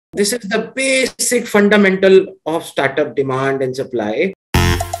This is the basic fundamental of startup demand and supply.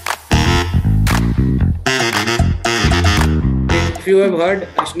 If you have heard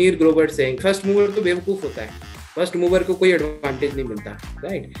Shishir Gupta saying, first mover to बेवकूफ होता है, first mover को कोई advantage नहीं मिलता,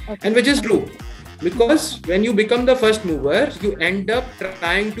 right? Okay. And which is true. Because when you become the first mover, you end up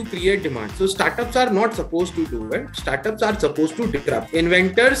trying to create demand. So startups are not supposed to do it. Startups are supposed to disrupt.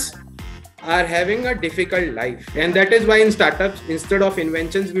 Inventors are having a difficult life. And that is why in startups, instead of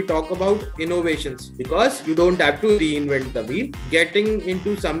inventions, we talk about innovations. Because you don't have to reinvent the wheel. Getting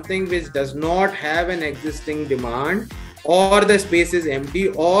into something which does not have an existing demand, or the space is empty,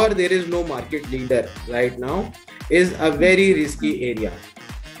 or there is no market leader right now, is a very risky area.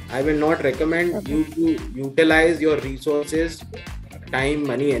 I will not recommend you to utilize your resources, time,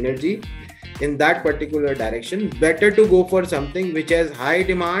 money, energy in that particular direction. Better to go for something which has high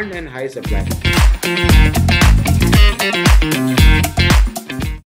demand and high supply.